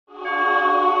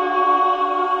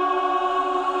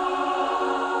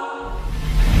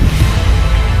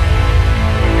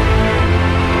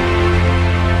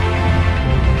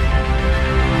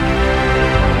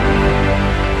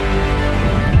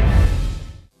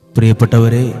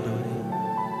പ്രിയപ്പെട്ടവരെ,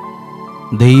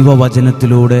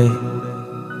 ദൈവവചനത്തിലൂടെ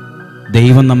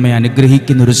ദൈവം നമ്മെ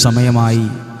അനുഗ്രഹിക്കുന്നൊരു സമയമായി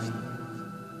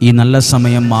ഈ നല്ല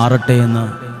സമയം മാറട്ടെ എന്ന്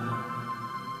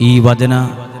ഈ വചന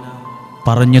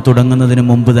പറഞ്ഞു തുടങ്ങുന്നതിന്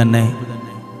മുമ്പ് തന്നെ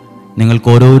നിങ്ങൾക്ക്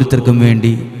ഓരോരുത്തർക്കും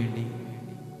വേണ്ടി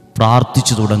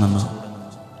പ്രാർത്ഥിച്ചു തുടങ്ങുന്നു.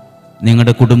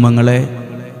 നിങ്ങളുടെ കുടുംബങ്ങളെ,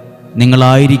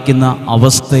 നിങ്ങളായിരിക്കുന്ന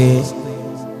അവസ്ഥയെ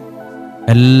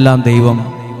എല്ലാം ദൈവം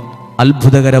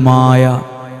അത്ഭുതകരമായ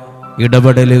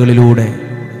ഇടപെടലുകളിലൂടെ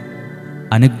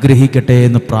അനുഗ്രഹിക്കട്ടെ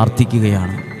എന്ന്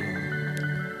പ്രാർത്ഥിക്കുകയാണ്.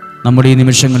 നമ്മുടെ ഈ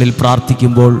നിമിഷങ്ങളിൽ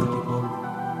പ്രാർത്ഥിക്കുമ്പോൾ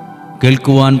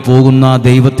കേൾക്കുവാൻ പോകുന്ന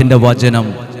ദൈവത്തിൻ്റെ വചനം,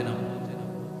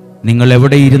 നിങ്ങൾ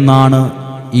എവിടെ ഇരുന്നാണ്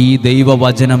ഈ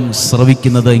ദൈവവചനം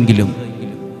ശ്രവിക്കുന്നത് എങ്കിലും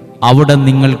അവിടെ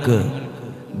നിങ്ങൾക്ക്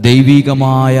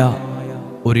ദൈവികമായ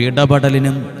ഒരു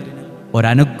ഇടപെടലിനും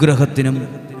ഒരനുഗ്രഹത്തിനും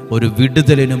ഒരു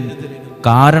വിടുതലിനും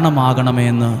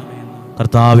കാരണമാകണമെന്ന്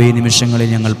കർത്താവേ നിമിഷങ്ങളിൽ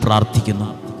ഞങ്ങൾ പ്രാർത്ഥിക്കുന്നു.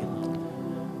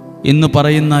 ഇന്ന്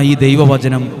പറയുന്ന ഈ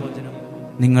ദൈവവചനം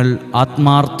നിങ്ങൾ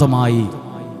ആത്മാർത്ഥമായി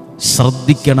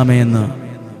ശ്രദ്ധിക്കണമെന്ന്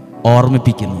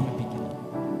ഓർമ്മിപ്പിക്കുന്നു.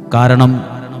 കാരണം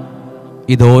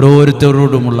ഇത്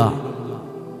ഓരോരുത്തരോടുമുള്ള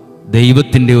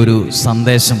ദൈവത്തിൻ്റെ ഒരു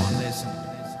സന്ദേശമാണ്.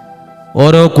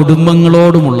 ഓരോ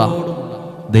കുടുംബങ്ങളോടുമുള്ള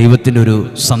ദൈവത്തിൻ്റെ ഒരു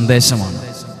സന്ദേശമാണ്.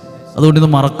 അതുകൊണ്ട് ഇത്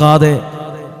മറക്കാതെ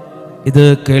ഇത്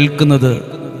കേൾക്കുന്നത്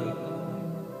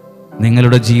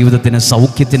നിങ്ങളുടെ ജീവിതത്തിന്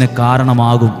സൗഖ്യത്തിന്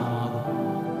കാരണമാകും,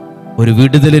 ഒരു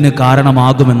വിടുതലിന്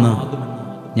കാരണമാകുമെന്ന്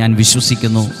ഞാൻ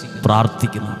വിശ്വസിക്കുന്നു,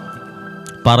 പ്രാർത്ഥിക്കുന്നു.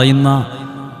 പറയുന്ന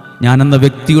ഞാനെന്ന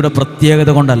വ്യക്തിയുടെ പ്രത്യേകത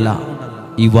കൊണ്ടല്ല,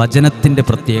 ഈ വചനത്തിൻ്റെ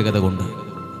പ്രത്യേകത കൊണ്ട്,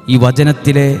 ഈ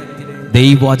വചനത്തിലെ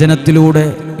ദൈവവചനത്തിലൂടെ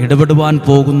ഇടപെടുവാൻ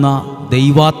പോകുന്ന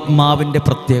ദൈവാത്മാവിൻ്റെ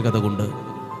പ്രത്യേകത കൊണ്ട്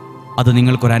അത്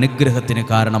നിങ്ങൾക്കൊരനുഗ്രഹത്തിന്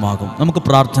കാരണമാകും. നമുക്ക്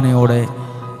പ്രാർത്ഥനയോടെ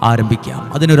ആരംഭിക്കാം.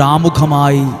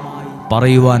 അതിനൊരാമുഖമായി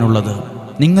പറയുവാനുള്ളത്,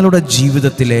 നിങ്ങളുടെ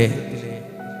ജീവിതത്തിലെ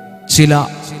ചില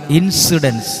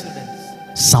ഇൻസിഡൻസ്,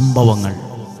 സംഭവങ്ങൾ,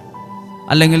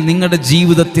 അല്ലെങ്കിൽ നിങ്ങളുടെ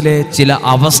ജീവിതത്തിലെ ചില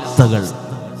അവസ്ഥകൾ,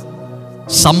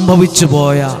 സംഭവിച്ചു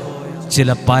പോയ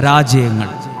ചില പരാജയങ്ങൾ,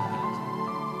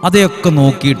 അതെയൊക്കെ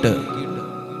നോക്കിയിട്ട്,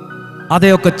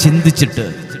 അതെയൊക്കെ ചിന്തിച്ചിട്ട്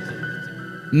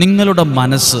നിങ്ങളുടെ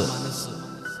മനസ്സ്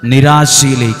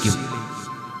നിരാശയിലേക്കും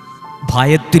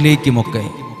ഭയത്തിലേക്കുമൊക്കെ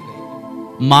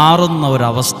മാറുന്ന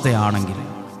ഒരവസ്ഥയാണെങ്കിൽ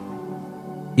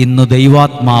ഇന്ന്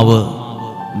ദൈവാത്മാവ്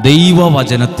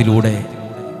ദൈവവചനത്തിലൂടെ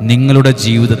നിങ്ങളുടെ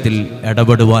ജീവിതത്തിൽ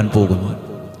ഇടപെടുവാൻ പോകുന്നു.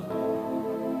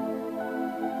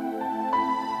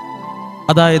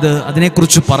 അതായത്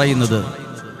അതിനെക്കുറിച്ച് പറയുന്നത്,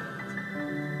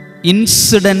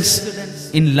 incidents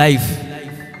in life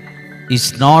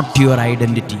is not your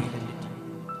identity.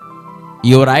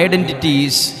 Your identity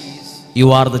is you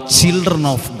are the children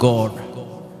of God.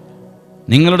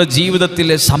 നിങ്ങളുടെ ജീവിതത്തിൽ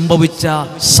സംഭവിച്ച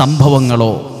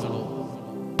സംഭവങ്ങളോ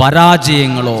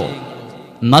പരാജയങ്ങളോ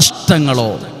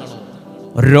നഷ്ടങ്ങളോ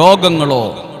രോഗങ്ങളോ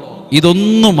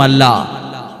ഇതൊന്നുമല്ല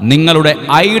നിങ്ങളുടെ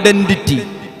ഐഡന്റിറ്റി.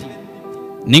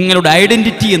 നിങ്ങളുടെ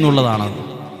ഐഡന്റിറ്റി എന്നുള്ളതാണ്,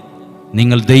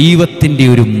 നിങ്ങൾ ദൈവത്തിൻ്റെ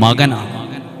ഒരു മകനാണ്,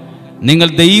 നിങ്ങൾ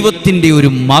ദൈവത്തിൻ്റെ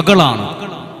ഒരു മകളാണ്.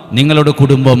 നിങ്ങളുടെ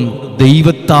കുടുംബം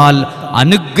ദൈവത്താൽ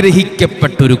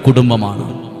അനുഗ്രഹിക്കപ്പെട്ടൊരു കുടുംബമാണ്.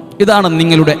 ഇതാണ്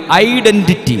നിങ്ങളുടെ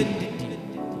ഐഡന്റിറ്റി.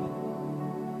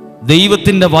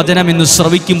 ദൈവത്തിൻ്റെ വചനം ഇന്ന്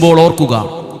ശ്രവിക്കുമ്പോൾ ഓർക്കുക,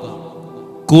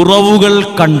 കുറവുകൾ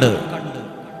കണ്ട്,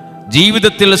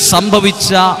 ജീവിതത്തിൽ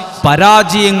സംഭവിച്ച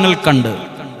പരാജയങ്ങൾ കണ്ട്,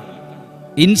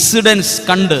 ഇൻസിഡൻസ്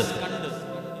കണ്ട്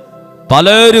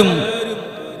പലരും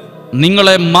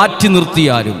നിങ്ങളെ മാറ്റി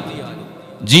നിർത്തിയാലും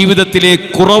ജീവിതത്തിലെ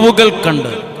കുറവുകൾ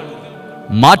കണ്ട്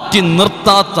മാറ്റി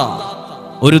നിർത്താത്ത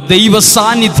ഒരു ദൈവ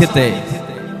സാന്നിധ്യത്തെ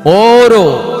ഓരോ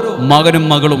മകനും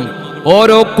മകളും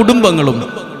ഓരോ കുടുംബങ്ങളും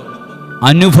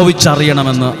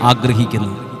അനുഭവിച്ചറിയണമെന്ന്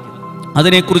ആഗ്രഹിക്കുന്നു.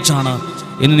 അതിനെക്കുറിച്ചാണ്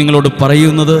ഇന്ന് നിങ്ങളോട്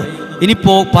പറയുന്നത്.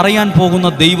 ഇനിയിപ്പോൾ പറയാൻ പോകുന്ന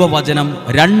ദൈവവചനം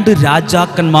 2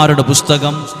 രാജാക്കന്മാരുടെ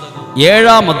പുസ്തകം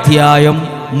 7-ാം അധ്യായം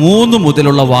 3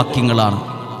 മുതലുള്ള വാക്യങ്ങളാണ്.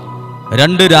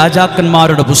 2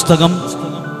 രാജാക്കന്മാരുടെ പുസ്തകം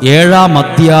 7-ാം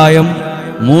അധ്യായം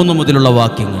 3 മുതലുള്ള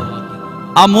വാക്യങ്ങൾ.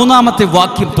 ആ 3-ാമത്തെ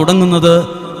വാക്യം തുടങ്ങുന്നത്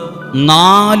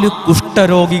 4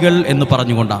 കുഷ്ഠരോഗികൾ എന്ന്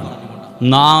പറഞ്ഞുകൊണ്ടാണ്.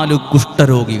 4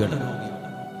 കുഷ്ഠരോഗികൾ.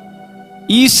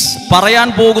 ഈ പറയാൻ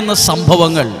പോകുന്ന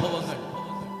സംഭവങ്ങൾ,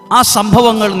 ആ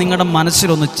സംഭവങ്ങൾ നിങ്ങളുടെ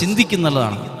മനസ്സിലൊന്ന്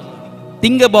ചിന്തിക്കുന്നതാണ്.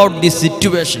 Think about the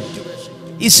situation.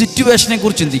 ഈ സിറ്റുവേഷനെ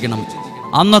കുറിച്ച് ചിന്തിക്കണം.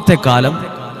 അന്നത്തെ കാലം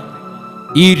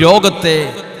ഈ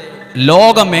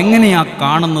ലോകം എങ്ങനെയാ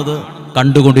കാണുന്നത്,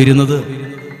 കണ്ടുകൊണ്ടിരുന്നത്?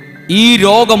 ഈ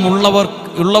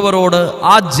രോഗമുള്ളവരോട്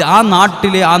ആ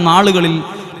നാട്ടിലെ ആ നാളുകളിൽ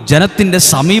ജനത്തിൻ്റെ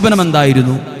സമീപനം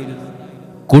എന്തായിരുന്നു?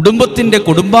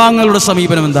 കുടുംബാംഗങ്ങളുടെ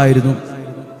സമീപനം എന്തായിരുന്നു?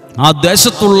 ആ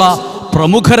ദേശത്തുള്ള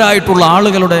പ്രമുഖരായിട്ടുള്ള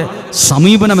ആളുകളുടെ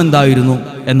സമീപനം എന്തായിരുന്നു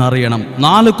എന്നറിയണം.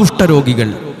 4 കുഷ്ഠരോഗികൾ.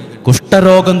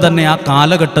 കുഷ്ഠരോഗം തന്നെ ആ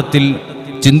കാലഘട്ടത്തിൽ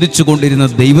ചിന്തിച്ചു കൊണ്ടിരുന്ന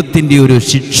ദൈവത്തിൻ്റെ ഒരു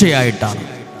ശിക്ഷയായിട്ടാണ്.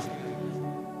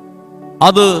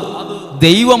 അത്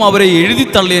ദൈവം അവരെ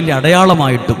എഴുതിത്തള്ളിയതിൻ്റെ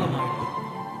അടയാളമായിട്ടും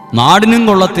നാടിനും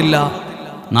കൊള്ളത്തില്ല,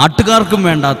 നാട്ടുകാർക്കും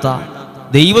വേണ്ടാത്ത,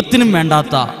 ദൈവത്തിനും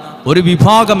വേണ്ടാത്ത ഒരു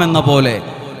വിഭാഗം എന്ന പോലെ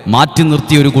മാറ്റി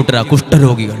നിർത്തിയ ഒരു കൂട്ടരാ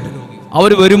കുഷ്ഠരോഗികൾ.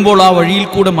 അവർ വരുമ്പോൾ ആ വഴിയിൽ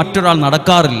കൂടെ മറ്റൊരാൾ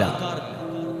നടക്കാറില്ല,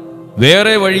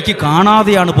 വേറെ വഴിക്ക്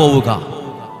കാണാതെയാണ് പോവുക.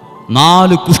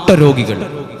 4 കുഷ്ഠരോഗികൾ.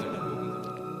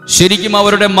 ശരിക്കും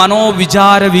അവരുടെ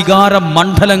മനോവിചാര വികാര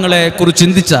മണ്ഡലങ്ങളെ കുറിച്ച്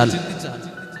ചിന്തിച്ചാൽ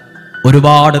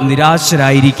ഒരുപാട്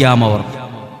നിരാശരായിരിക്കാം അവർ.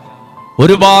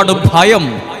 ഒരുപാട് ഭയം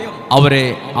അവരെ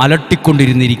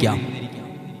അലട്ടിക്കൊണ്ടിരുന്നിരിക്കാം.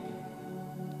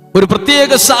 ഒരു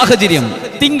പ്രത്യേക സാഹചര്യം.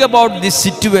 Think about this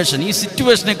situation. ഈ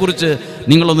സിറ്റുവേഷനെ കുറിച്ച്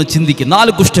നിങ്ങളൊന്ന് ചിന്തിക്കുക.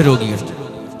 4 കുഷ്ഠരോഗികൾ.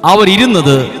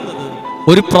 അവരിരുന്നത്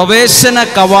ഒരു പ്രവേശന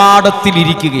കവാടത്തിൽ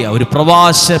ഇരിക്കുകയാണ്, ഒരു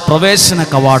പ്രവേശന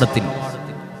കവാടത്തിൽ.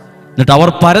 എന്നിട്ട് അവർ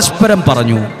പരസ്പരം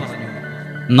പറഞ്ഞു,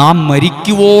 നാം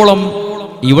മരിക്കുവോളം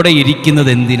ഇവിടെ ഇരിക്കുന്നത്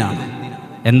എന്തിനാണ്?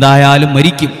 എന്തായാലും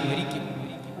മരിക്കും.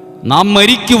 നാം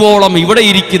മരിക്കുവോളം ഇവിടെ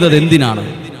ഇരിക്കുന്നത് എന്തിനാണ്?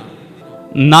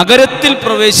 നഗരത്തിൽ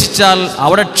പ്രവേശിച്ചാൽ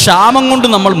അവിടെ ക്ഷാമം കൊണ്ട്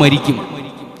നമ്മൾ മരിക്കും,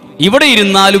 ഇവിടെ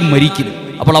ഇരുന്നാലും മരിക്കും.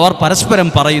 അപ്പോൾ അവർ പരസ്പരം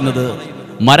പറയുന്നത്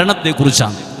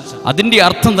മരണത്തെക്കുറിച്ചാണ്. അതിൻ്റെ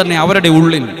അർത്ഥം തന്നെ അവരുടെ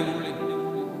ഉള്ളിൽ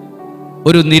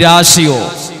ഒരു നിരാശയോ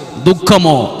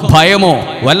ദുഃഖമോ ഭയമോ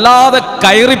വല്ലാതെ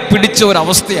കയറി പിടിച്ച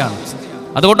ഒരവസ്ഥയാണ്.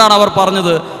 അതുകൊണ്ടാണ് അവർ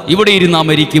പറഞ്ഞത്, ഇവിടെ ഇരുന്നാൽ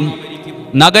മരിക്കും,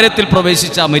 നഗരത്തിൽ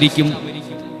പ്രവേശിച്ചാൽ മരിക്കും,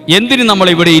 എന്തിന് നമ്മൾ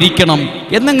ഇവിടെ ഇരിക്കണം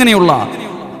എന്നിങ്ങനെയുള്ള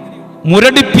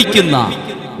മുരടിപ്പിക്കുന്ന,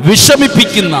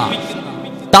 വിഷമിപ്പിക്കുന്ന,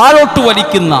 താഴോട്ട്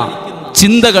വലിക്കുന്ന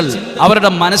ചിന്തകൾ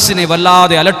അവരുടെ മനസ്സിനെ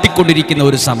വല്ലാതെ അലട്ടിക്കൊണ്ടിരിക്കുന്ന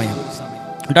ഒരു സമയം.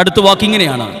 അടുത്ത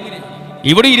വാക്കിങ്ങനെയാണ്,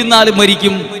 ഇവിടെ ഇരുന്നാലും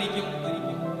മരിക്കും,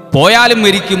 പോയാലും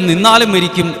മരിക്കും, നിന്നാലും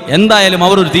മരിക്കും, എന്തായാലും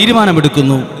അവർ ഒരു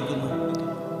തീരുമാനമെടുക്കുന്നു.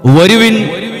 വരുവിൻ,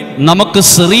 നമുക്ക്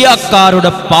സിറിയക്കാരുടെ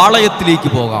പാളയത്തിലേക്ക്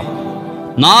പോകാം.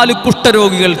 4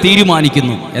 കുഷ്ഠരോഗികൾ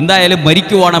തീരുമാനിക്കുന്നു, എന്തായാലും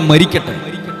മരിക്കുവാണെങ്കിൽ മരിക്കട്ടെ,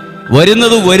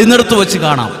 വരുന്നത് വരുന്നിടത്ത് വെച്ച്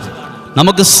കാണാം,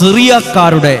 നമുക്ക്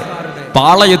സിറിയക്കാരുടെ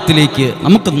പാളയത്തിലേക്ക്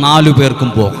നമുക്ക് 4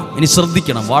 പേർക്കും പോകാം. ഇനി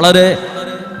ശ്രദ്ധിക്കണം, വളരെ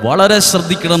വളരെ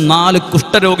ശ്രദ്ധിക്കണം. 4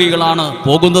 കുഷ്ഠരോഗികളാണ്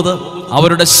പോകുന്നത്.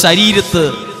 അവരുടെ ശരീരത്ത്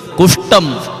കുഷ്ഠം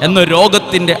എന്ന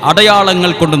രോഗത്തിൻ്റെ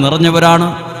അടയാളങ്ങൾ കൊണ്ട് നിറഞ്ഞവരാണ്.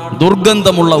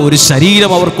 ദുർഗന്ധമുള്ള ഒരു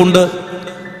ശരീരം അവർക്കുണ്ട്.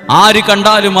 ആര്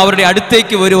കണ്ടാലും അവരുടെ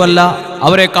അടുത്തേക്ക് വരുവല്ല,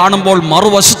 അവരെ കാണുമ്പോൾ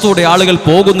മറുവശത്തൂടെ ആളുകൾ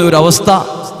പോകുന്ന ഒരവസ്ഥ,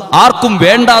 ആർക്കും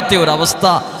വേണ്ടാത്ത ഒരവസ്ഥ,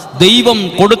 ദൈവം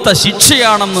കൊടുത്ത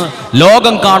ശിക്ഷയാണെന്ന്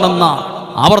ലോകം കാണുന്ന,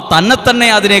 അവർ തന്നെ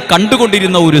അതിനെ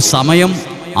കണ്ടുകൊണ്ടിരുന്ന ഒരു സമയം.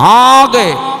 ആകെ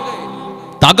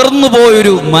തകർന്നു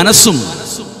പോയൊരു മനസ്സും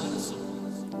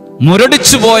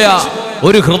മുരടിച്ചു പോയ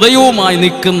ഒരു ഹൃദയവുമായി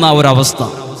നിൽക്കുന്ന ഒരവസ്ഥ.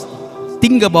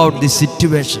 Think about the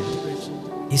situation.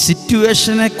 ഈ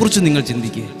സിറ്റുവേഷനെ കുറിച്ച് നിങ്ങൾ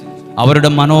ചിന്തിക്കുക. അവരുടെ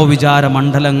മനോവിചാര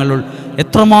മണ്ഡലങ്ങൾ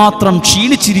എത്രമാത്രം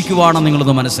ക്ഷീണിച്ചിരിക്കുവാണെന്ന്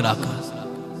നിങ്ങളൊന്ന് മനസ്സിലാക്കുക.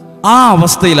 ആ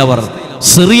അവസ്ഥയിൽ അവർ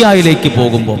സിറിയയിലേക്ക്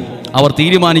പോകുമ്പോൾ അവർ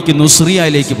തീരുമാനിക്കുന്നു,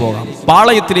 സിറിയയിലേക്ക് പോകാം,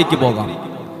 പാളയത്തിലേക്ക് പോകാം.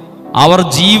 അവർ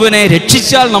ജീവനെ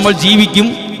രക്ഷിച്ചാൽ നമ്മൾ ജീവിക്കും,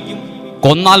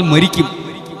 കൊന്നാൽ മരിക്കും.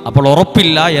 അപ്പോൾ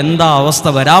ഉറപ്പില്ല, എന്താ അവസ്ഥ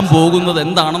വരാൻ പോകുന്നത്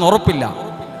എന്താണെന്ന് ഉറപ്പില്ല.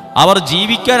 അവർ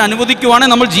ജീവിക്കാൻ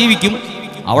അനുവദിക്കുവാണെങ്കിൽ നമ്മൾ ജീവിക്കും.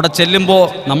 അവിടെ ചെല്ലുമ്പോൾ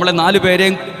നമ്മളെ 4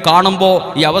 പേരെയും കാണുമ്പോൾ,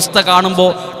 ഈ അവസ്ഥ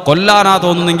കാണുമ്പോൾ കൊല്ലാനാ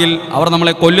തോന്നുന്നെങ്കിൽ അവർ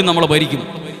നമ്മളെ കൊല്ലും, നമ്മൾ ഭരിക്കും.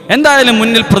 എന്തായാലും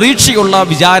മുന്നിൽ പ്രതീക്ഷയുള്ള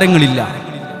വിചാരങ്ങളില്ല,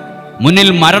 മുന്നിൽ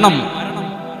മരണം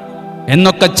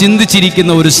എന്നൊക്കെ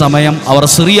ചിന്തിച്ചിരിക്കുന്ന ഒരു സമയം അവർ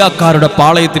സിറിയക്കാരുടെ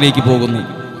പാളയത്തിലേക്ക് പോകുന്നു.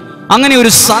 അങ്ങനെ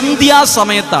ഒരു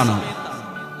സന്ധ്യാസമയത്താണ്,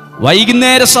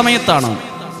 വൈകുന്നേര സമയത്താണ്,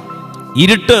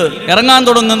 ഇരുട്ട് ഇറങ്ങാൻ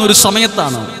തുടങ്ങുന്ന ഒരു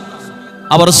സമയത്താണ്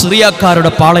അവർ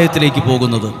സിറിയക്കാരുടെ പാളയത്തിലേക്ക്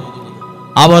പോകുന്നത്.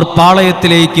 അവർ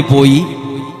പാളയത്തിലേക്ക് പോയി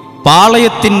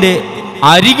പാളയത്തിൻ്റെ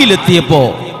അരികിലെത്തിയപ്പോൾ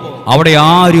അവിടെ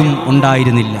ആരും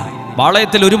ഉണ്ടായിരുന്നില്ല.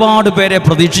 പാളയത്തിൽ ഒരുപാട് പേരെ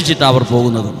പ്രതീക്ഷിച്ചിട്ടാണ് അവർ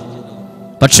പോകുന്നത്,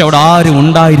 പക്ഷെ അവിടെ ആരും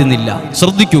ഉണ്ടായിരുന്നില്ല.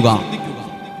 ശ്രദ്ധിക്കുക,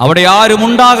 അവിടെ ആരും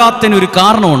ഉണ്ടാകാത്തതിനൊരു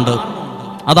കാരണമുണ്ട്.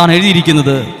 അതാണ്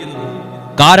എഴുതിയിരിക്കുന്നത്.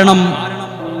 കാരണം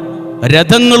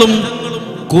രഥങ്ങളും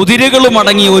കുതിരകളും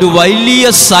അടങ്ങിയ ഒരു വലിയ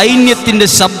സൈന്യത്തിൻ്റെ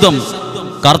ശബ്ദം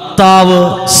കർത്താവ്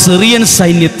സിറിയൻ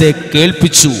സൈന്യത്തെ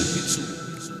കേൾപ്പിച്ചു.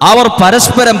 അവർ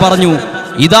പരസ്പരം പറഞ്ഞു,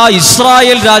 ഇതാ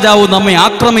ഇസ്രായേൽ രാജാവ് നമ്മെ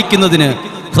ആക്രമിക്കുന്നതിന്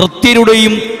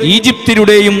ഹൃത്യരുടെയും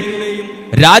ഈജിപ്തിരുടെയും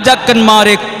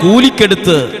രാജാക്കന്മാരെ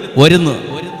കൂലിക്കെടുത്ത് വരുന്നു.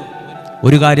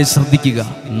 ഒരു കാര്യം ശ്രദ്ധിക്കുക,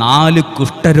 4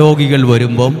 കുഷ്ഠരോഗികൾ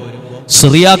വരുമ്പം,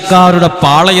 സിറിയക്കാരുടെ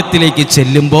പാളയത്തിലേക്ക്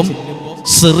ചെല്ലുമ്പം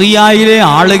സിറിയയിലെ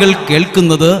ആളുകൾ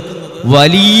കേൾക്കുന്നത്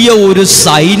വലിയ ഒരു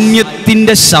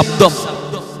സൈന്യത്തിൻ്റെ ശബ്ദം.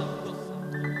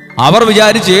 അവർ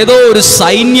വിചാരിച്ച് ഏതോ ഒരു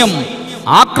സൈന്യം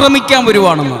ആക്രമിക്കാൻ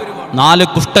വരുവാണെന്ന്. 4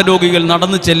 കുഷ്ഠരോഗികൾ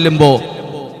നടന്നു ചെല്ലുമ്പോൾ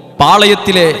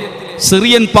പാളയത്തിലെ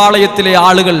സിറിയൻ പാളയത്തിലെ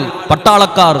ആളുകൾ,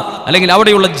 പട്ടാളക്കാർ അല്ലെങ്കിൽ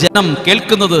അവിടെയുള്ള ജനം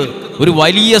കേൾക്കുന്നത് ഒരു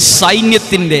വലിയ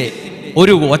സൈന്യത്തിൻ്റെ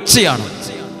ഒരു ഒച്ചയാണ്.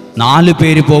 4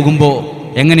 പേര് പോകുമ്പോൾ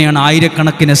എങ്ങനെയാണ്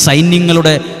ആയിരക്കണക്കിന്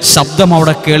സൈന്യങ്ങളുടെ ശബ്ദം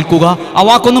അവിടെ കേൾക്കുക? ആ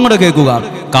വാക്കൊന്നും കൂടെ കേൾക്കുക.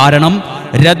 കാരണം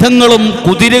രഥങ്ങളും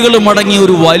കുതിരകളും അടങ്ങിയ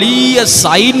ഒരു വലിയ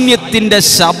സൈന്യത്തിന്റെ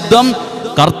ശബ്ദം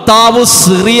കർത്താവ്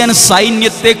സിറിയൻ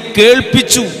സൈന്യത്തെ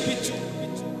കേൾപ്പിച്ചു.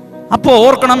 അപ്പോ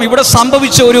ഓർക്കണം, ഇവിടെ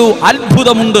സംഭവിച്ച ഒരു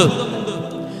അത്ഭുതമുണ്ട്.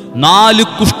 4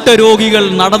 കുഷ്ഠരോഗികൾ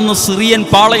നടന്ന് സിറിയൻ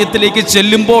പാളയത്തിലേക്ക്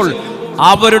ചെല്ലുമ്പോൾ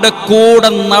അവരുടെ കൂടെ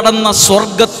നടന്ന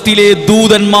സ്വർഗത്തിലെ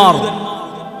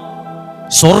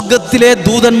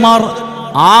ദൂതന്മാർ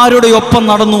ആരുടെ ഒപ്പം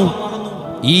നടന്നു?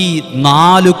 ഈ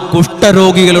 4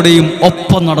 കുഷ്ഠരോഗികളുടെയും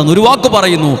ഒപ്പം നടന്നു. ഒരു വാക്ക്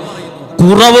പറയുന്നു,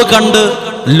 കുറവ് കണ്ട്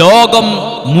ലോകം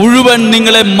മുഴുവൻ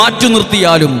നിങ്ങളെ മാറ്റി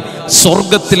നിർത്തിയാലും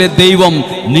സ്വർഗത്തിലെ ദൈവം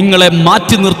നിങ്ങളെ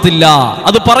മാറ്റി നിർത്തില്ല.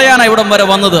 അത് പറയാനാണ് ഇവിടം വരെ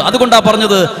വന്നത്. അതുകൊണ്ടാണ്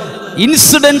പറഞ്ഞത്,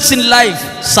 ഇൻസിഡൻസ് ഇൻ ലൈഫ്,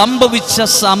 സംഭവിച്ച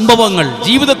സംഭവങ്ങൾ,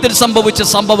 ജീവിതത്തിൽ സംഭവിച്ച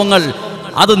സംഭവങ്ങൾ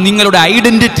അത് നിങ്ങളുടെ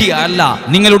ഐഡന്റിറ്റി അല്ല.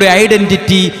 നിങ്ങളുടെ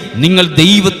ഐഡന്റിറ്റി നിങ്ങൾ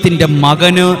ദൈവത്തിൻ്റെ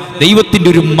മകന്, ദൈവത്തിൻ്റെ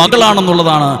ഒരു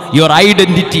മകളാണെന്നുള്ളതാണ് യുവർ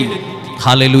ഐഡന്റിറ്റി.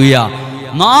 ഹല്ലേലൂയ.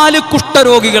 4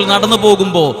 കുഷ്ഠരോഗികൾ നടന്നു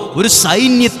പോകുമ്പോൾ ഒരു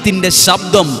സൈന്യത്തിൻ്റെ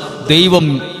ശബ്ദം ദൈവം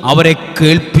അവരെ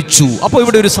കേൾപ്പിച്ചു. അപ്പോൾ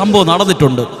ഇവിടെ ഒരു സംഭവം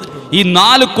നടന്നിട്ടുണ്ട്. ഈ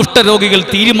 4 കുഷ്ഠരോഗികൾ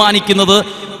തീരുമാനിക്കുന്നത്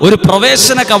ഒരു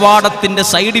പ്രവേശന കവാടത്തിൻ്റെ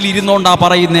സൈഡിൽ ഇരുന്നോണ്ടാ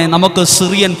പറയുന്നേ, നമുക്ക്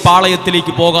സിറിയൻ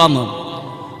പാളയത്തിലേക്ക് പോകാമെന്ന്.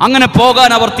 അങ്ങനെ പോകാൻ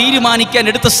അവർ തീരുമാനിക്കാൻ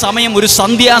എടുത്ത സമയം ഒരു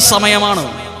സന്ധ്യാസമയമാണ്.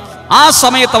 ആ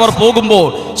സമയത്ത് അവർ പോകുമ്പോൾ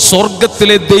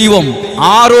സ്വർഗത്തിലെ ദൈവം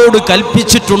ആരോട്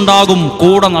കൽപ്പിച്ചിട്ടുണ്ടാകും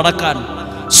കൂടെ നടക്കാൻ?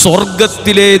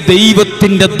 സ്വർഗത്തിലെ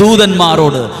ദൈവത്തിൻ്റെ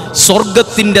ദൂതന്മാരോട്,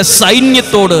 സ്വർഗത്തിൻ്റെ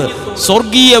സൈന്യത്തോട്,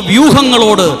 സ്വർഗീയ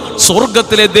വ്യൂഹങ്ങളോട്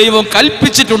സ്വർഗത്തിലെ ദൈവം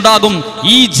കൽപ്പിച്ചിട്ടുണ്ടാകും,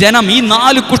 ഈ ജനം, ഈ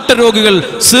 4 കുഷ്ഠരോഗികൾ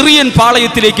സിറിയൻ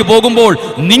പാളയത്തിലേക്ക് പോകുമ്പോൾ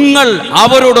നിങ്ങൾ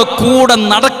അവരോട് കൂടെ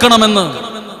നടക്കണമെന്ന്.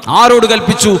 ആരോട്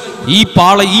കൽപ്പിച്ചു? ഈ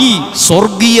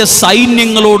സ്വർഗീയ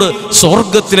സൈന്യങ്ങളോട്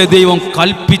സ്വർഗത്തിലെ ദൈവം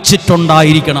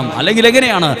കൽപ്പിച്ചിട്ടുണ്ടായിരിക്കണം. അല്ലെങ്കിൽ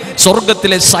എങ്ങനെയാണ്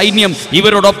സ്വർഗത്തിലെ സൈന്യം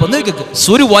ഇവരോടൊപ്പം?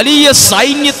 ഒരു വലിയ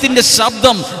സൈന്യത്തിന്റെ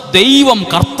ശബ്ദം ദൈവം,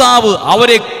 കർത്താവ്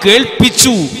അവരെ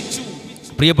കേൾപ്പിച്ചു.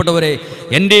 പ്രിയപ്പെട്ടവരെ,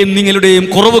 എൻ്റെയും നിങ്ങളുടെയും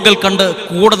കുറവുകൾ കണ്ട്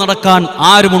കൂടെ നടക്കാൻ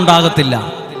ആരും ഉണ്ടാകത്തില്ല.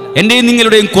 എൻ്റെയും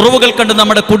നിങ്ങളുടെയും കുറവുകൾ കണ്ട്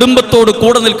നമ്മുടെ കുടുംബത്തോട്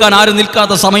കൂടെ നിൽക്കാൻ ആരും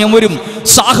നിൽക്കാത്ത സമയം വരും,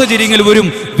 സാഹചര്യങ്ങൾ വരും.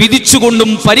 വിധിച്ചുകൊണ്ടും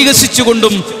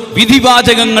പരിഹസിച്ചുകൊണ്ടും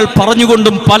വിധിവാചകങ്ങൾ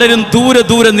പറഞ്ഞുകൊണ്ടും പലരും ദൂരെ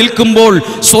ദൂരെ നിൽക്കുമ്പോൾ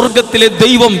സ്വർഗത്തിലെ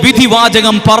ദൈവം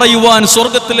വിധിവാചകം പറയുവാൻ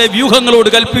സ്വർഗത്തിലെ വ്യൂഹങ്ങളോട്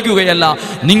കൽപ്പിക്കുകയല്ല.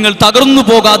 നിങ്ങൾ തകർന്നു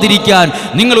പോകാതിരിക്കാൻ,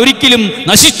 നിങ്ങൾ ഒരിക്കലും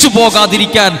നശിച്ചു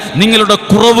പോകാതിരിക്കാൻ, നിങ്ങളുടെ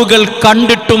കുറവുകൾ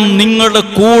കണ്ടിട്ടും നിങ്ങളുടെ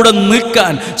കൂടെ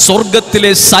നിൽക്കാൻ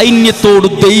സ്വർഗത്തിലെ സൈന്യത്തോട്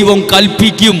ദൈവം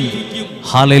കൽപ്പിക്കും.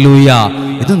 ഹല്ലേലൂയ.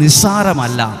 ഇത്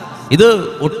നിസ്സാരമല്ല, ഇത്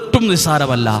ഒട്ടും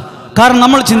നിസ്സാരമല്ല. കാരണം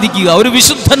നമ്മൾ ചിന്തിക്കുക, ഒരു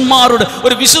വിശുദ്ധൻ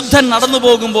നടന്നു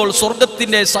പോകുമ്പോൾ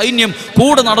സ്വർഗത്തിന്റെ സൈന്യം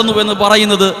കൂടെ നടന്നു എന്ന്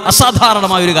പറയുന്നത്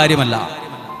അസാധാരണമായ ഒരു കാര്യമല്ല.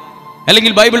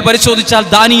 അല്ലെങ്കിൽ ബൈബിൾ പരിശോധിച്ചാൽ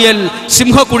ദാനിയേൽ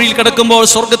സിംഹക്കുഴിയിൽ കിടക്കുമ്പോൾ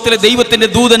സ്വർഗത്തിലെ ദൈവത്തിന്റെ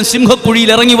ദൂതൻ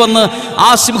സിംഹക്കുഴിയിൽ ഇറങ്ങി വന്ന് ആ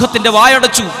സിംഹത്തിന്റെ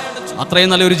വായടച്ചു.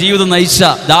 അത്രയും നല്ലൊരു ജീവിതം നയിച്ച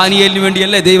ദാനിയേലിന്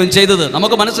വേണ്ടിയല്ലേ ദൈവം ചെയ്തത്?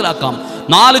 നമുക്ക് മനസ്സിലാക്കാം.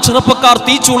 4 ചെറുപ്പക്കാർ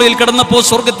തീച്ചൂളയിൽ കിടന്നപ്പോൾ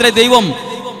സ്വർഗത്തിലെ ദൈവം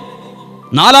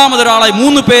നാലാമതൊരാളായി,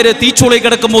 3 പേര് തീച്ചൂളയിൽ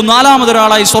കിടക്കുമ്പോൾ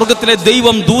നാലാമതൊരാളായി സ്വർഗത്തിലെ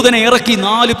ദൈവം ദൂതനെ ഇറക്കി.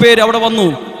 4 പേര് അവിടെ വന്നു.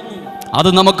 അത്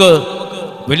നമുക്ക്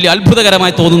വലിയ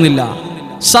അത്ഭുതകരമായി തോന്നുന്നില്ല,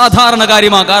 സാധാരണ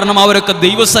കാര്യമാണ്. കാരണം അവരൊക്കെ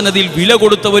ദൈവസന്നിധിയിൽ വില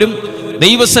കൊടുത്തവരും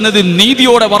ദൈവസന്നിധിയിൽ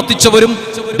നീതിയോടെ വർത്തിച്ചവരും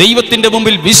ദൈവത്തിന്റെ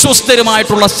മുമ്പിൽ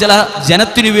വിശ്വസ്തരുമായിട്ടുള്ള ചില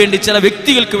ജനത്തിനു വേണ്ടി, ചില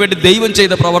വ്യക്തികൾക്ക് വേണ്ടി ദൈവം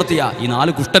ചെയ്ത പ്രവൃത്തിയാ. ഈ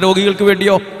 4 കുഷ്ഠരോഗികൾക്ക്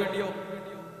വേണ്ടിയോ?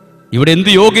 ഇവിടെ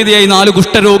എന്ത് യോഗ്യതയായി 4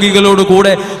 കുഷ്ഠരോഗികളോട്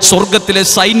കൂടെ സ്വർഗത്തിലെ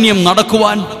സൈന്യം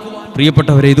നടക്കുവാൻ?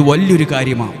 പ്രിയപ്പെട്ടവരെ, ഇത് വലിയൊരു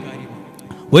കാര്യമാണ്,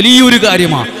 വലിയൊരു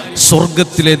കാര്യമാണ്.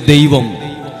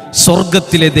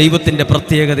 സ്വർഗത്തിലെ ദൈവത്തിൻ്റെ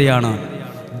പ്രത്യേകതയാണ്,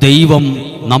 ദൈവം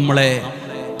നമ്മളെ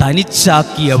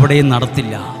തനിച്ചാക്കി എവിടെയും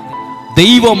നടത്തില്ല.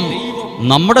 ദൈവം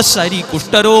നമ്മുടെ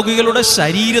കുഷ്ഠരോഗികളുടെ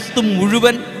ശരീരത്ത്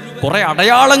മുഴുവൻ കുറെ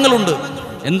അടയാളങ്ങളുണ്ട്.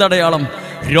 എന്തടയാളം?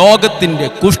 രോഗത്തിൻ്റെ,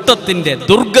 കുഷ്ഠത്തിൻ്റെ,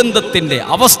 ദുർഗന്ധത്തിൻ്റെ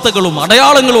അവസ്ഥകളും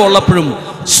അടയാളങ്ങളും ഉള്ളപ്പോഴും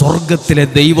സ്വർഗത്തിലെ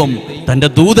ദൈവം തൻ്റെ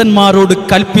ദൂതന്മാരോട്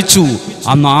കൽപ്പിച്ചു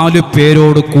ആ 4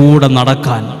 പേരോട് കൂടെ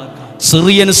നടക്കാൻ.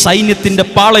 സിറിയൻ സൈന്യത്തിന്റെ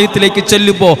പാളയത്തിലേക്ക്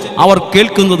ചെല്ലുമ്പോൾ അവർ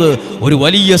കേൾക്കുന്നത് ഒരു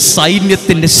വലിയ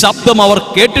സൈന്യത്തിന്റെ ശബ്ദം. അവർ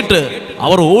കേട്ടിട്ട്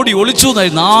അവർ ഓടി ഒളിച്ചു.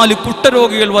 4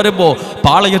 കുഷ്ഠരോഗികൾ വരുമ്പോൾ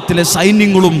പാളയത്തിലെ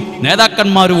സൈന്യങ്ങളും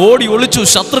നേതാക്കന്മാരും ഓടി ഒളിച്ചു,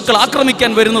 ശത്രുക്കൾ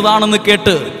ആക്രമിക്കാൻ വരുന്നതാണെന്ന്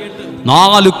കേട്ട്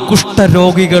 4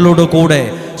 കുഷ്ഠരോഗികളോട് കൂടെ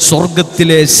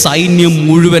സ്വർഗത്തിലെ സൈന്യം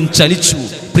മുഴുവൻ ചലിച്ചു.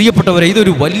 പ്രിയപ്പെട്ടവരെ,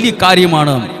 ഇതൊരു വലിയ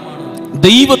കാര്യമാണ്.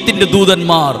 ദൈവത്തിന്റെ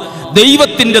ദൂതന്മാർ.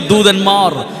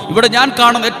 ഇവിടെ ഞാൻ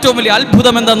കാണുന്ന ഏറ്റവും വലിയ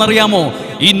അത്ഭുതം എന്താണെന്നറിയാമോ?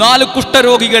 ഈ 4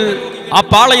 കുഷ്ഠരോഗികൾ ആ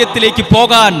പാളയത്തിലേക്ക്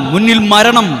പോകാൻ മുന്നിൽ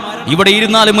മരണം. ഇവിടെ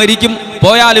ഇരുന്നാലും മരിക്കും,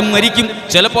 പോയാലും മരിക്കും,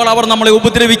 ചിലപ്പോൾ അവർ നമ്മളെ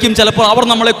ഉപദ്രവിക്കും, ചിലപ്പോൾ അവർ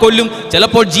നമ്മളെ കൊല്ലും,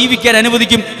 ചിലപ്പോൾ ജീവിക്കാൻ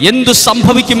അനുവദിക്കും. എന്തു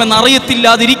സംഭവിക്കുമെന്ന്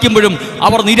അറിയത്തില്ലാതിരിക്കുമ്പോഴും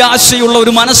അവർ നിരാശയുള്ള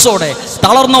ഒരു മനസ്സോടെ,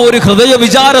 തളർന്ന ഒരു ഹൃദയ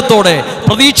വിചാരത്തോടെ,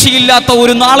 പ്രതീക്ഷയില്ലാത്ത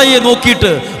ഒരു നാളെയെ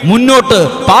നോക്കിയിട്ട് മുന്നോട്ട്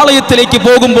പാളയത്തിലേക്ക്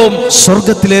പോകുമ്പോൾ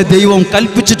സ്വർഗത്തിലെ ദൈവം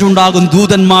കൽപ്പിച്ചിട്ടുണ്ടാകും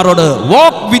ദൂതന്മാരോട്,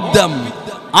 വാക്ക് വിത്ത് ദം,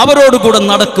 അവരോട് കൂടെ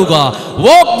നടക്കുക.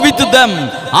 വാക്ക് വിത്ത് ദം,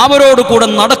 അവരോട് കൂടെ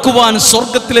നടക്കുവാൻ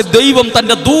സ്വർഗത്തിലെ ദൈവം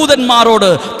തൻ്റെ ദൂതന്മാരോട്,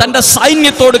 തൻ്റെ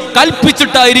സൈന്യത്തോട്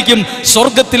കൽപ്പിച്ചിട്ടായിരിക്കും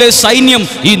സ്വർഗത്തിലെ സൈന്യം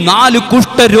ഈ 4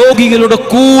 കുഷ്ഠരോഗികളുടെ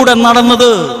കൂടെ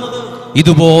നടന്നത്.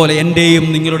 ഇതുപോലെ എൻ്റെയും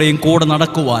നിങ്ങളുടെയും കൂടെ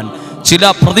നടക്കുവാൻ ചില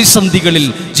പ്രതിസന്ധികളിൽ,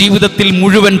 ജീവിതത്തിൽ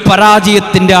മുഴുവൻ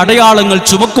പരാജയത്തിൻ്റെ അടയാളങ്ങൾ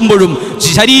ചുമക്കുമ്പോഴും,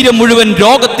 ശരീരം മുഴുവൻ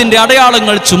രോഗത്തിൻ്റെ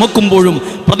അടയാളങ്ങൾ ചുമക്കുമ്പോഴും,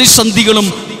 പ്രതിസന്ധികളും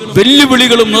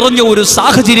വെല്ലുവിളികളും നിറഞ്ഞ ഒരു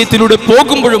സാഹചര്യത്തിലൂടെ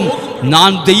പോകുമ്പോഴും ഞാൻ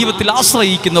ദൈവത്തിൽ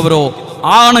ആശ്രയിക്കുന്നവരോ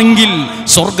ആണെങ്കിൽ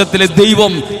സ്വർഗത്തിലെ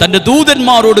ദൈവം തൻ്റെ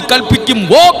ദൂതന്മാരോട് കൽപ്പിക്കും,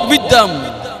 വാക്ക് വിത്ത് ദം,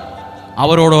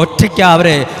 അവരോട് ഒറ്റയ്ക്ക്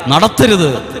അവരെ നടത്തരുത്.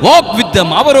 വാക്ക് വിത്ത് ദം,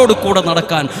 അവരോട് കൂടെ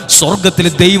നടക്കാൻ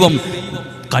സ്വർഗത്തിലെ ദൈവം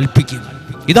കൽപ്പിക്കും.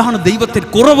 ഇതാണ് ദൈവത്തിൽ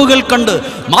കുറവുകൾ കണ്ട്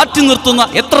മാറ്റി നിർത്തുന്ന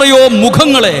എത്രയോ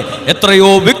മുഖങ്ങളെ, എത്രയോ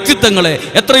വ്യക്തിത്വങ്ങളെ,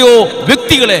 എത്രയോ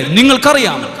വ്യക്തികളെ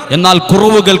നിങ്ങൾക്കറിയാം. എന്നാൽ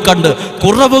കുറവുകൾ കണ്ട്,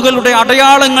 കുറവുകളുടെ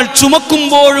അടയാളങ്ങൾ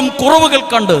ചുമക്കുമ്പോഴും കുറവുകൾ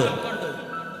കണ്ട്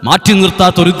മാറ്റി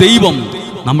നിർത്താത്തൊരു ദൈവം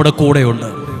നമ്മുടെ കൂടെയുണ്ട്.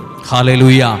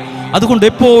 ഹല്ലേലൂയ. അതുകൊണ്ട്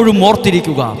എപ്പോഴും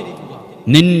ഓർത്തിരിക്കുക,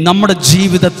 നമ്മുടെ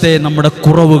ജീവിതത്തെ, നമ്മുടെ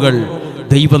കുറവുകൾ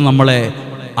ദൈവം നമ്മളെ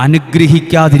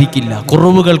അനുഗ്രഹിക്കാതിരിക്കില്ല.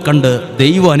 കുറവുകൾ കണ്ട്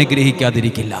ദൈവം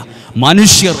അനുഗ്രഹിക്കാതിരിക്കില്ല.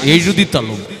 മനുഷ്യർ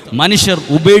എഴുതിത്തള്ളും, മനുഷ്യർ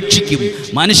ഉപേക്ഷിക്കും,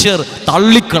 മനുഷ്യർ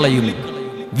തള്ളിക്കളയും,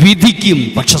 വിധിക്കും.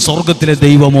 പക്ഷെ സ്വർഗത്തിലെ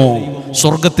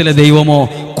ദൈവമോ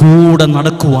കൂടെ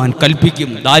നടക്കുവാൻ കൽപ്പിക്കും.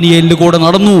 ദാനിയേലിന്റെ കൂടെ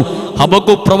നടന്നു,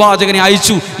 ഹബക്കൂക്ക് പ്രവാചകനെ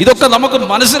അയച്ചു. ഇതൊക്കെ നമുക്ക്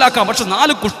മനസ്സിലാക്കാം. പക്ഷെ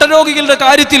 4 കുഷ്ഠരോഗികളുടെ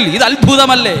കാര്യത്തിൽ ഇത്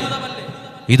അത്ഭുതമല്ലേ?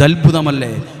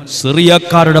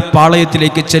 സിറിയക്കാരുടെ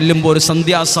പാളയത്തിലേക്ക് ചെല്ലുമ്പോൾ, ഒരു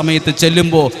സന്ധ്യാസമയത്ത്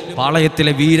ചെല്ലുമ്പോൾ,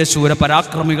 പാളയത്തിലെ വീരശൂര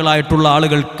പരാക്രമികളായിട്ടുള്ള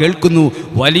ആളുകൾ കേൾക്കുന്നു,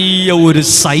 വലിയ ഒരു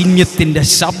സൈന്യത്തിൻ്റെ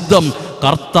ശബ്ദം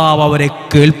കർത്താവ് അവരെ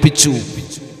കേൾപ്പിച്ചു.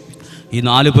 ഈ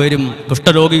 4 പേരും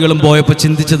കുഷ്ഠരോഗികളും പോയപ്പോൾ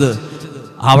ചിന്തിച്ചത്,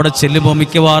 അവിടെ ചെല്ലുമ്പോൾ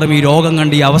മിക്കവാറും ഈ രോഗം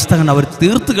കണ്ട്, ഈ അവസ്ഥ കണ്ട് അവർ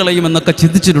തീർത്ത് കളയുമെന്നൊക്കെ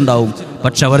ചിന്തിച്ചിട്ടുണ്ടാവും.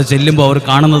 പക്ഷെ അവർ ചെല്ലുമ്പോൾ അവർ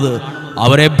കാണുന്നത്,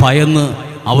 അവരെ ഭയന്ന്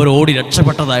അവർ ഓടി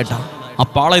രക്ഷപ്പെട്ടതായിട്ടാണ്. ആ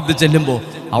പാളയത്ത് ചെല്ലുമ്പോൾ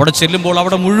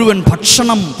അവിടെ മുഴുവൻ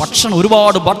ഭക്ഷണം,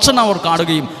 ഒരുപാട് ഭക്ഷണം അവർ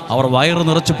കാണുകയും അവർ വയറ്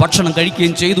നിറച്ച് ഭക്ഷണം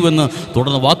കഴിക്കുകയും ചെയ്തുവെന്ന്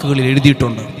തുടർന്ന് വാക്കുകളിൽ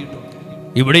എഴുതിയിട്ടുണ്ട്.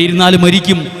 ഇവിടെ ഇരുന്നാലും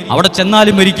മരിക്കും, അവിടെ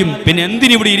ചെന്നാലും മരിക്കും, പിന്നെ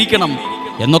എന്തിനിവിടെ ഇരിക്കണം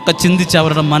എന്നൊക്കെ ചിന്തിച്ച്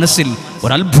അവരുടെ മനസ്സിൽ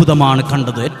ഒരത്ഭുതമാണ്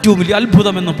കണ്ടത്. ഏറ്റവും വലിയ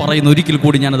അത്ഭുതം എന്ന് പറയുന്നു. ഒരിക്കൽ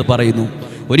കൂടി ഞാനത് പറയുന്നു,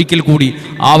 ഒരിക്കൽ കൂടി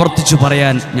ആവർത്തിച്ചു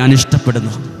പറയാൻ ഞാൻ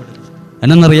ഇഷ്ടപ്പെടുന്നു.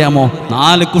 എന്നറിയാമോ,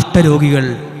 4 കുഷ്ഠരോഗികൾ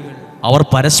അവർ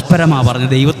പരസ്പരമാണ് പറഞ്ഞു,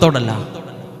 ദൈവത്തോടല്ല,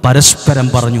 പരസ്പരം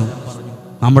പറഞ്ഞു,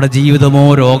 നമ്മുടെ ജീവിതമോ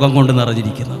രോഗം കൊണ്ട്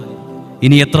നിറഞ്ഞിരിക്കുന്നു,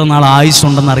 ഇനി എത്ര നാൾ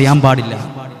ആയുസ്സുണ്ടെന്ന് അറിയാൻ പാടില്ല.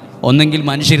 ഒന്നെങ്കിൽ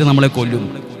മനുഷ്യർ നമ്മളെ കൊല്ലും,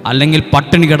 അല്ലെങ്കിൽ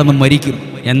പട്ടിണി കിടന്ന് മരിക്കും,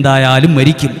 എന്തായാലും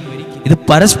മരിക്കും. ഇത്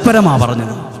പരസ്പരമാണ്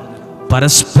പറഞ്ഞത്.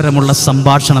 പരസ്പരമുള്ള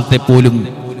സംഭാഷണത്തെ പോലും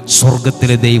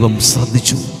സ്വർഗത്തിലെ ദൈവം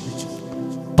ശ്രദ്ധിച്ചു.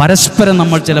 പരസ്പരം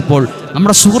നമ്മൾ ചിലപ്പോൾ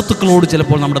നമ്മുടെ സുഹൃത്തുക്കളോട്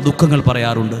ചിലപ്പോൾ നമ്മുടെ ദുഃഖങ്ങൾ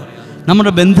പറയാറുണ്ട്,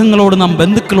 നമ്മുടെ ബന്ധുക്കളോട്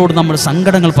നമ്മുടെ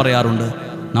സങ്കടങ്ങൾ പറയാറുണ്ട്,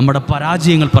 നമ്മുടെ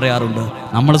പരാജയങ്ങൾ പറയാറുണ്ട്,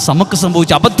 നമുക്ക്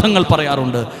സംഭവിച്ച അബദ്ധങ്ങൾ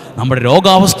പറയാറുണ്ട്, നമ്മുടെ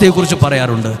രോഗാവസ്ഥയെക്കുറിച്ച്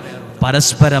പറയാറുണ്ട്.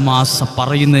 പരസ്പരമാസ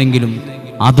പറയുന്നെങ്കിലും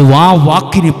അത് ആ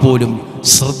വാക്കിനെ പോലും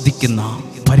ശ്രദ്ധിക്കുന്ന,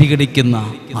 പരിഗണിക്കുന്ന,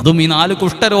 അതും ഈ 4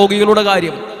 കുഷ്ഠരോഗികളുടെ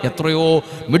കാര്യം. എത്രയോ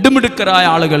മിടുമിടുക്കരായ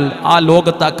ആളുകൾ ആ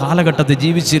ലോകത്ത്, ആ കാലഘട്ടത്തിൽ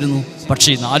ജീവിച്ചിരുന്നു.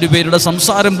 പക്ഷേ 4 പേരുടെ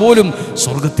സംസാരം പോലും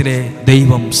സ്വർഗത്തിലെ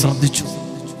ദൈവം ശ്രദ്ധിച്ചു.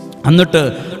 എന്നിട്ട്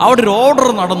അവിടെ ഒരു ഓർഡർ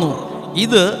നടന്നു.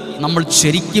 ഇത് നമ്മൾ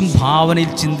ശരിക്കും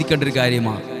ഭാവനയിൽ ചിന്തിക്കേണ്ട ഒരു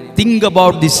കാര്യമാണ്. തിങ്ക്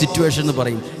അബൌട്ട് ദി സിറ്റുവേഷൻ എന്ന്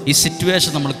പറയും. ഈ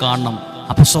സിറ്റുവേഷൻ നമ്മൾ കാണണം.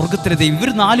 അപ്പോൾ സ്വർഗത്തിലെ ദൈവം,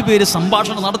 ഇവർ 4 പേര്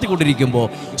സംഭാഷണം നടത്തിക്കൊണ്ടിരിക്കുമ്പോൾ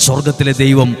സ്വർഗത്തിലെ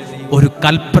ദൈവം ഒരു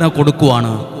കൽപ്പന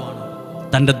കൊടുക്കുവാണ്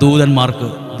തൻ്റെ ദൂതന്മാർക്ക്,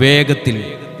 വേഗത്തിൽ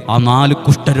ആ 4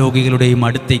 കുഷ്ഠരോഗികളുടെയും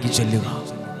അടുത്തേക്ക് ചെല്ലുക.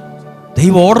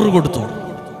 ദൈവം ഓർഡർ കൊടുത്തു.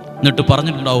 എന്നിട്ട്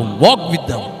പറഞ്ഞിട്ടുണ്ടാവും, വാക്ക് വിത്ത്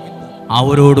ദം,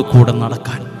 അവരോട് കൂടെ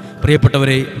നടക്കാൻ.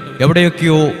 പ്രിയപ്പെട്ടവരെ,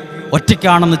 എവിടെയൊക്കെയോ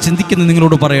ഒറ്റയ്ക്കാണെന്ന് ചിന്തിക്കുന്ന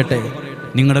നിങ്ങളോട് പറയട്ടെ,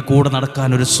 നിങ്ങളുടെ കൂടെ നടക്കാൻ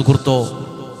ഒരു സുഹൃത്തോ,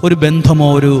 ഒരു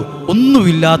ബന്ധമോ,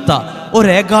 ഒന്നുമില്ലാത്ത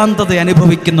ഒരേകാന്തത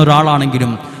അനുഭവിക്കുന്ന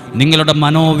ഒരാളാണെങ്കിലും നിങ്ങളുടെ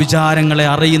മനോവിചാരങ്ങളെ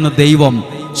അറിയുന്ന ദൈവം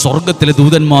സ്വർഗത്തിലെ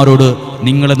ദൂതന്മാരോട്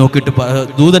നിങ്ങളെ നോക്കിയിട്ട്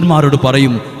ദൂതന്മാരോട്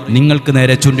പറയും, നിങ്ങൾക്ക്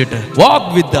നേരെ ചൂണ്ടിട്ട്,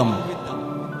 വാക്ക് വിത്ത് ദം,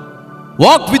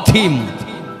 വാക്ക് വിത്ത് ഹിം,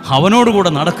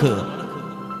 അവനോടുകൂടെ നടക്ക്,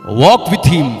 വാക്ക്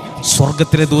വിത്ത് ഹിം.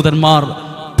 സ്വർഗത്തിലെ ദൂതന്മാർ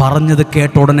പറഞ്ഞത്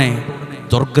കേട്ട ഉടനെ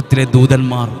സ്വർഗത്തിലെ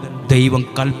ദൂതന്മാർ ദൈവം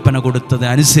കൽപ്പന കൊടുത്തത്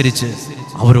അനുസരിച്ച്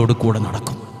അവരോട് കൂടെ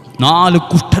നടക്കും. 4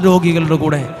 കുഷ്ഠരോഗികളുടെ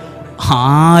കൂടെ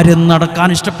ആരും നടക്കാൻ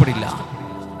ഇഷ്ടപ്പെടില്ല.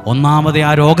 ഒന്നാമത്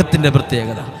ആ രോഗത്തിൻ്റെ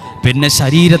പ്രത്യേകത, പിന്നെ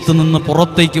ശരീരത്ത് നിന്ന്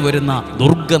പുറത്തേക്ക് വരുന്ന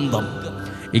ദുർഗന്ധം,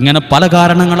 ഇങ്ങനെ പല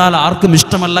കാരണങ്ങളാൽ ആർക്കും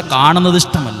ഇഷ്ടമല്ല, കാണുന്നത്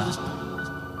ഇഷ്ടമല്ല.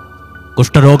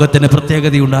 കുഷ്ഠരോഗത്തിന്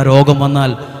പ്രത്യേകതയുണ്ട്. ആ രോഗം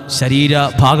വന്നാൽ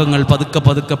ശരീരഭാഗങ്ങൾ പതുക്കെ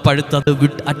പതുക്കെ പഴുത്തത്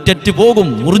അറ്ററ്റ് പോകും,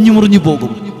 മുറിഞ്ഞു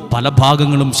പോകും. പല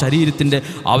ഭാഗങ്ങളും ശരീരത്തിൻ്റെ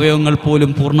അവയവങ്ങൾ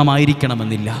പോലും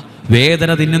പൂർണ്ണമായിരിക്കണമെന്നില്ല.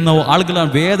 വേദന തിന്നുന്ന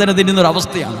ആളുകളാണ്, വേദന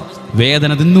തിന്നുന്നൊരവസ്ഥയാണ്,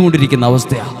 വേദന തിന്നുകൊണ്ടിരിക്കുന്ന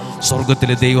അവസ്ഥയാണ്.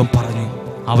 സ്വർഗത്തിലെ ദൈവം പറഞ്ഞു,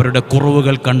 അവരുടെ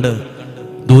കുറവുകൾ കണ്ട്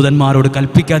ദൂതന്മാരോട്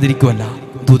കൽപ്പിക്കാതിരിക്കുമല്ല,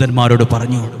 ദൂതന്മാരോട്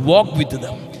പറഞ്ഞു വാക്ക് വിത്ത്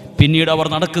ദം. പിന്നീട് അവർ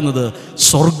നടക്കുന്നത്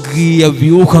സ്വർഗീയ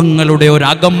വ്യൂഹങ്ങളുടെ ഒരു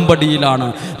അകമ്പടിയിലാണ്.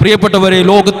 പ്രിയപ്പെട്ടവരെ,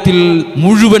 ലോകത്തിൽ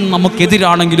മുഴുവൻ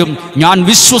നമുക്കെതിരാണെങ്കിലും ഞാൻ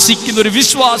വിശ്വസിക്കുന്ന ഒരു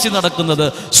വിശ്വാസി നടക്കുന്നത്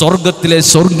സ്വർഗത്തിലെ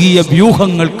സ്വർഗീയ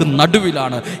വ്യൂഹങ്ങൾക്ക്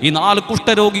നടുവിലാണ്. ഈ 4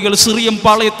 കുഷ്ഠരോഗികൾ സിറിയൻ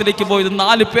പാളയത്തിലേക്ക് പോയത്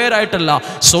 4 പേരായിട്ടല്ല,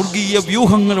 സ്വർഗീയ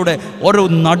വ്യൂഹങ്ങളുടെ ഓരോ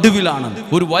നടുവിലാണ്.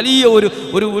 ഒരു വലിയ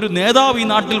ഒരു നേതാവ് ഈ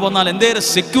നാട്ടിൽ വന്നാൽ എന്തേരം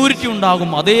സെക്യൂരിറ്റി ഉണ്ടാകും,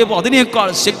 അതിനേക്കാൾ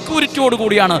സെക്യൂരിറ്റിയോട്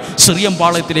കൂടിയാണ് സിറിയൻ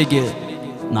പാളയത്തിലേക്ക്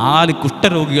 4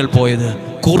 കുഷ്ഠരോഗികൾ പോയത്.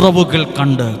 കുറവുകൾ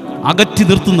കണ്ട് അകറ്റി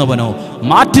നിർത്തുന്നവനോ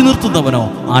മാറ്റി നിർത്തുന്നവനോ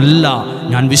അല്ല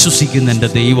ഞാൻ വിശ്വസിക്കുന്ന എൻ്റെ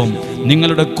ദൈവം.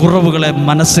 നിങ്ങളുടെ കുറവുകളെ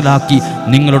മനസ്സിലാക്കി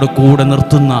നിങ്ങളുടെ കൂടെ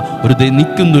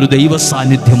നിൽക്കുന്നൊരു ദൈവ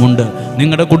സാന്നിധ്യമുണ്ട്.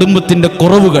 നിങ്ങളുടെ കുടുംബത്തിൻ്റെ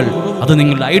കുറവുകൾ അത്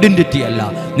നിങ്ങളുടെ ഐഡൻറ്റിറ്റി അല്ല.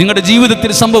 നിങ്ങളുടെ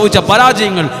ജീവിതത്തിൽ സംഭവിച്ച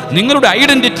പരാജയങ്ങൾ നിങ്ങളുടെ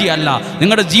ഐഡൻറ്റിറ്റി അല്ല.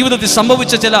 നിങ്ങളുടെ ജീവിതത്തിൽ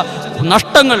സംഭവിച്ച ചില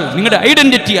നഷ്ടങ്ങൾ നിങ്ങളുടെ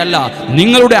ഐഡൻറ്റിറ്റി അല്ല.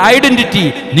 നിങ്ങളുടെ ഐഡൻറ്റിറ്റി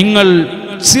നിങ്ങൾ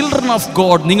ചിൽഡ്രൻ ഓഫ്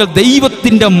ഗോഡ്, നിങ്ങൾ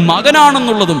ദൈവത്തിൻ്റെ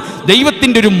മകനാണെന്നുള്ളതും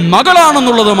ദൈവത്തിൻ്റെ ഒരു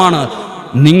മകളാണെന്നുള്ളതുമാണ്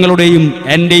നിങ്ങളുടെയും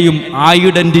എൻ്റെയും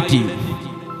ഐഡൻറ്റിറ്റി.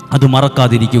 അത്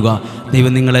മറക്കാതിരിക്കുക.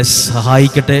 ദൈവം നിങ്ങളെ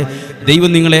സഹായിക്കട്ടെ, ദൈവം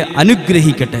നിങ്ങളെ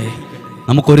അനുഗ്രഹിക്കട്ടെ.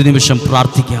 നമുക്കൊരു നിമിഷം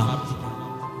പ്രാർത്ഥിക്കാം.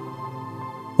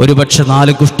 ഒരുപക്ഷെ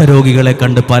 4 കുഷ്ഠരോഗികളെ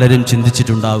കണ്ട് പലരും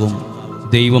ചിന്തിച്ചിട്ടുണ്ടാകും,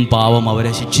 ദൈവം പാവം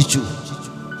അവരെ ശിക്ഷിച്ചു.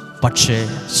 പക്ഷേ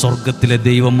സ്വർഗത്തിലെ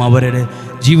ദൈവം അവരുടെ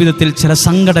ജീവിതത്തിൽ ചില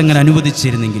സങ്കടങ്ങൾ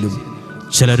അനുവദിച്ചിരുന്നെങ്കിലും,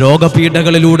 ചില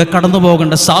രോഗപീഠകളിലൂടെ കടന്നു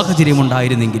പോകേണ്ട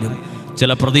സാഹചര്യമുണ്ടായിരുന്നെങ്കിലും,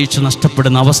 ചില പ്രതീക്ഷ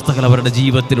നഷ്ടപ്പെടുന്ന അവസ്ഥകൾ അവരുടെ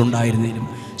ജീവിതത്തിൽ ഉണ്ടായിരുന്നെങ്കിലും,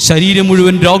 ശരീരം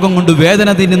മുഴുവൻ രോഗം കൊണ്ട് വേദന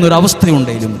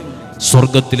തിന്നുന്നൊരവസ്ഥയുണ്ടെങ്കിലും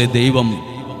സ്വർഗത്തിലെ ദൈവം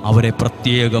അവരെ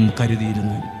പ്രത്യേകം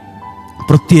കരുതിയിരുന്നു,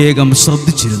 പ്രത്യേകം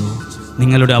ശ്രദ്ധിച്ചിരുന്നു.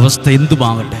 നിങ്ങളുടെ അവസ്ഥ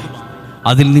എന്തുമാകട്ടെ,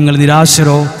 അതിൽ നിങ്ങൾ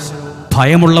നിരാശരോ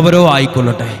ഭയമുള്ളവരോ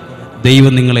ആയിക്കൊള്ളട്ടെ,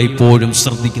 ദൈവം നിങ്ങളെ ഇപ്പോഴും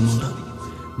ശ്രദ്ധിക്കുന്നുണ്ട്.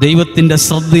 ദൈവത്തിൻ്റെ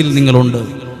ശ്രദ്ധയിൽ നിങ്ങളുണ്ട്,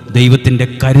 ദൈവത്തിൻ്റെ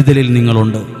കരുതലിൽ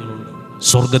നിങ്ങളുണ്ട്.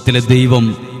 സ്വർഗത്തിലെ ദൈവം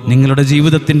നിങ്ങളുടെ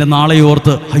ജീവിതത്തിൻ്റെ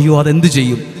നാളെയോർത്ത് അയ്യോ അതെന്ത്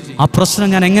ചെയ്യും, ആ പ്രശ്നം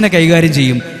ഞാൻ എങ്ങനെ കൈകാര്യം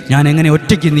ചെയ്യും, ഞാൻ എങ്ങനെ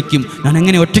ഒറ്റയ്ക്ക് നിൽക്കും, ഞാൻ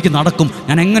എങ്ങനെ ഒറ്റയ്ക്ക് നടക്കും,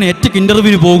 ഞാൻ എങ്ങനെ ഒറ്റയ്ക്ക്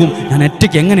ഇൻ്റർവ്യൂവിന് പോകും, ഞാൻ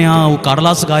ഒറ്റയ്ക്ക് എങ്ങനെ ആ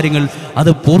കടലാസ് കാര്യങ്ങൾ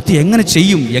അത് പൂർത്തി എങ്ങനെ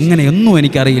ചെയ്യും, എങ്ങനെയൊന്നും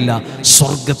എനിക്കറിയില്ല.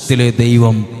 സ്വർഗത്തിലെ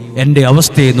ദൈവം എൻ്റെ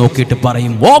അവസ്ഥയെ നോക്കിയിട്ട്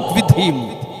പറയും വാക്ക് വിത്ത് ഹിം.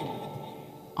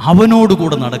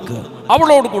 അവനോടുകൂടെ നടക്കുക,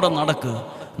 അവളോടുകൂടെ നടക്കുക.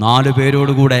 4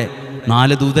 പേരോടുകൂടെ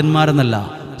 4 ദൂതന്മാരെന്നല്ല,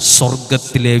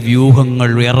 സ്വർഗത്തിലെ വ്യൂഹങ്ങൾ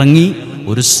ഇറങ്ങി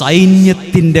ഒരു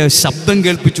സൈന്യത്തിൻ്റെ ശബ്ദം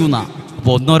കേൾപ്പിച്ചു എന്നാ.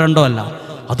 അപ്പോൾ 1 2 അല്ല,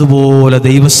 അതുപോലെ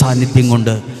ദൈവ സാന്നിധ്യം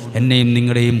കൊണ്ട് എന്നെയും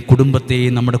നിങ്ങളുടെയും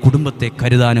കുടുംബത്തെയും നമ്മുടെ കുടുംബത്തെ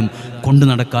കരുതാനും കൊണ്ടു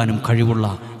നടക്കാനും കഴിവുള്ള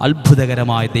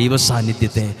അത്ഭുതകരമായ ദൈവ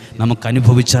സാന്നിധ്യത്തെ നമുക്ക്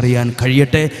അനുഭവിച്ചറിയാൻ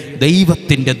കഴിയട്ടെ.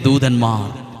 ദൈവത്തിൻ്റെ ദൂതന്മാർ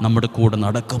നമ്മുടെ കൂടെ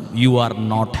നടക്കും. You are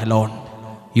not alone,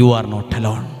 you are not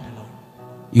alone,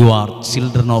 you are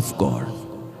children of God.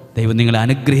 ദൈവം നിങ്ങളെ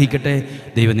അനുഗ്രഹിക്കട്ടെ,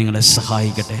 ദൈവം നിങ്ങളെ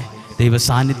സഹായിക്കട്ടെ. ദൈവ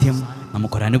സാന്നിധ്യം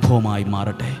നമുക്കൊരനുഭവമായി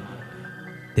മാറട്ടെ.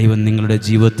 ദൈവം നിങ്ങളുടെ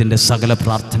ജീവിതത്തിൻ്റെ സകല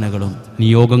പ്രാർത്ഥനകളും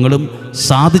നിയോഗങ്ങളും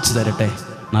സാധിച്ചു തരട്ടെ.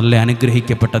 നല്ല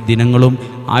അനുഗ്രഹിക്കപ്പെട്ട ദിനങ്ങളും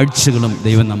ആഴ്ചകളും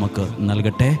ദൈവം നമുക്ക്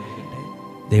നൽകട്ടെ.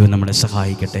 ദൈവം നമ്മളെ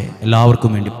സഹായിക്കട്ടെ.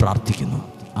 എല്ലാവർക്കും വേണ്ടി പ്രാർത്ഥിക്കുന്നു.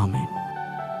 ആമേൻ.